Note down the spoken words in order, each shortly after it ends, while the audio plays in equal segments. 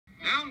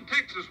Down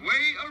Texas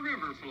way a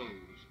river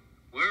flows.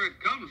 Where it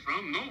comes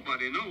from,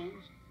 nobody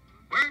knows.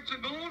 Where it's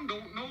a-going,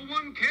 don't no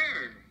one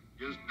care.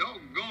 Just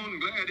doggone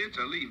glad it's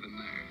a-leaving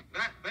there.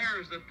 That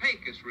there's the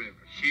Pecos River.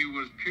 She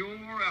was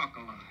pure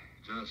alkali.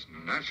 Just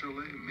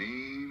naturally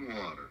mean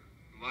water.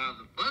 While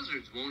the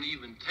buzzards won't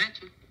even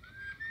touch it.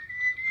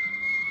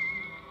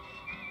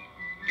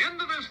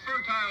 Into this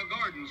fertile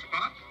garden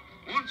spot,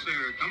 once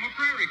there come a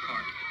prairie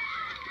cart.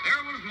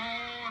 There was Ma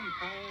and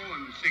Pa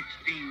and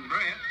 16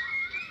 brats,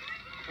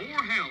 4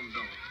 hound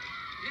dogs.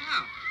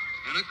 Yeah,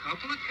 and a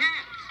couple of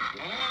cats.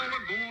 All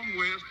a-going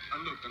west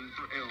a-looking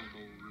for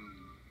elbow room.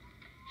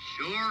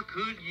 Sure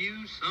could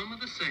use some of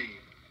the same.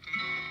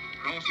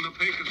 Crossing the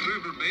Pecos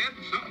River bed,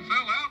 something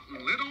fell out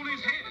and lit on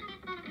his head.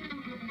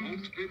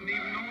 Folks didn't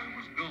even know he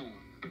was gone.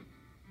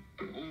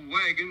 The old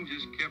wagon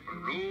just kept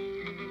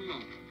a-rolling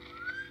along.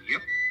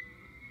 Yep,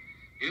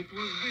 it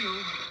was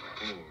Bill.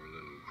 Poor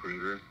little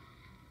critter.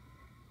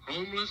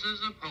 Homeless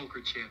as a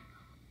poker chip.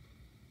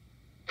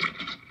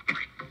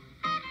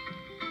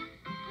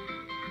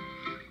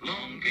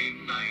 Long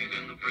came night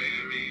and the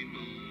prairie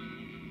moon.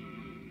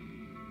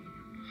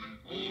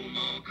 Old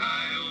Ma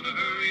Coyote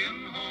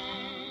hurrying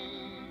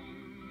home.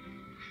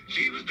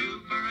 She was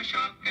due for a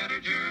shock at her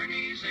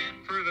journey's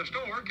end. For the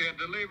stork had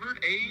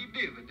delivered a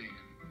dividend.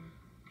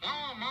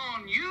 Plumb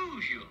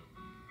unusual.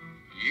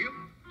 Yep.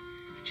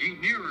 She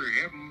never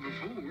had 'em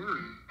before.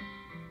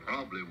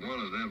 Probably one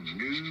of them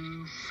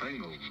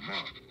newfangled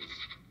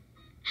models.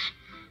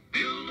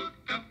 Bill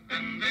looked up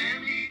and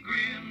then he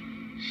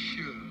grinned.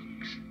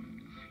 Shucks.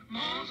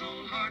 Ma's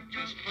old heart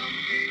just plumb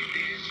caved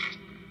in.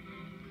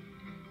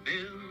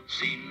 Bill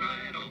seen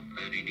right off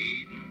that he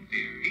needn't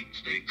fear. He'd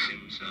staked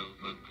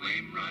himself a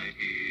claim right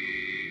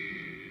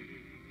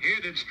here.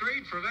 Headed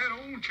straight for that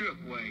old chuck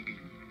wagon.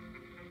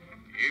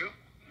 Yep.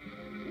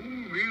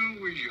 Old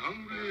Bill was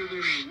hungrier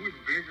than a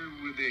woodpecker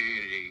with a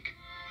headache.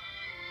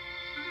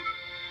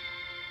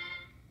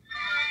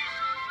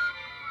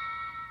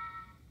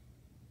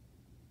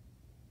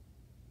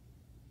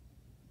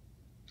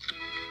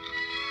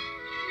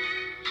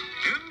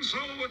 And so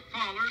it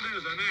followed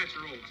as a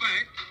natural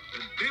fact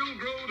that Bill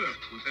growed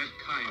up with that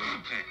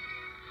coyote pack.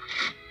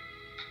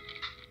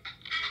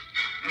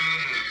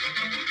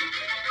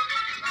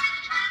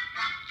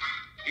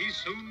 He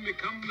soon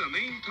become the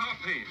main top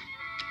hand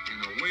in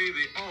a way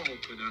they all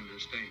could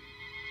understand.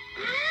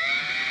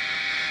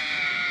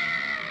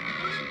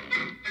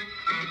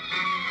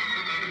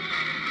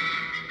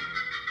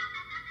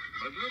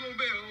 But little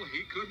Bill,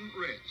 he couldn't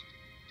rest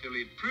till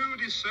he'd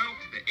proved himself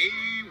the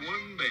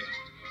A1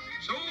 best.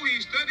 So he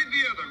studied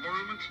the other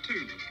varmints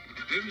too,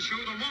 then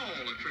showed them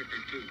all a trick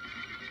or two.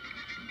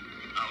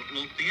 Out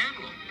loped the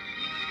antelope.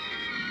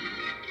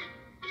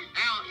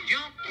 Out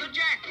jumped the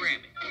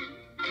jackrabbit.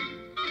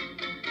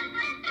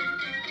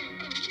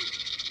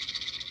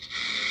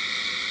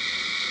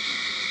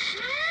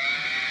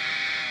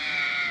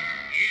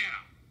 Yeah,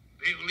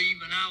 Bill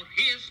even out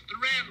hissed the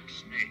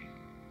rattlesnake.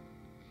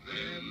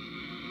 Then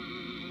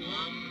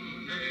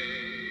one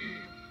day,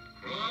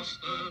 across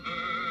the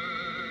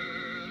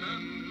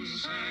burning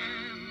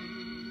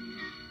sand,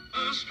 a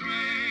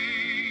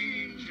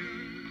stranger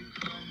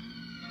come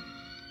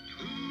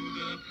to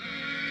the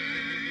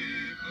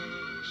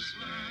Pecos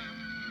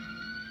land.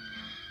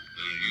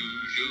 The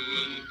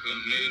usual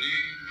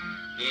committee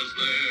was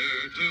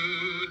there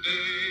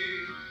today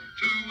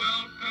to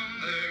welcome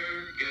their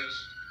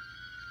guest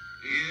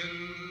in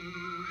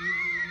the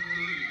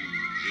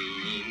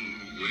usual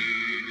way.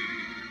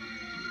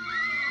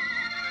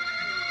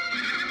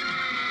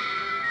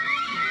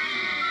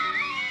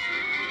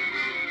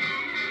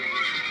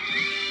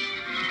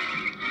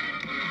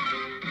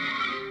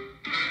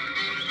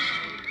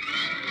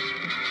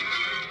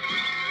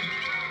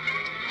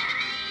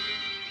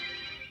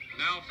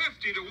 Now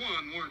 50 to 1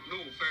 weren't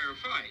no fair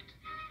fight,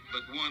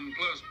 but 1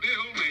 plus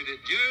Bill made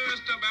it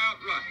just about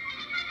right.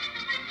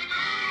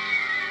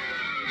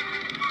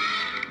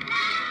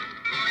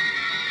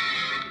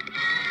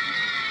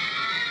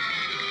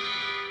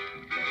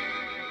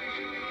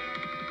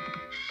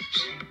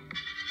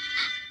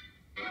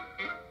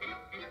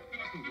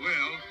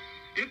 Well,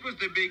 it was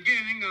the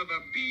beginning of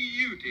a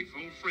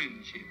beautiful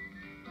friendship.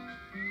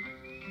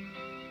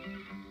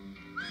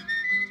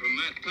 From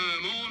that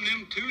time on,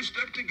 them two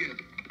stuck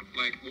together,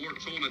 like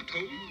warts on a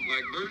toe,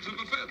 like birds of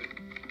a feather.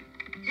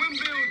 When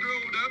Bill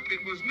growed up,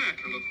 it was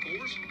natural, of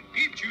course.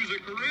 He'd choose a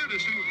career to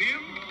suit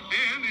him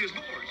and his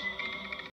horse.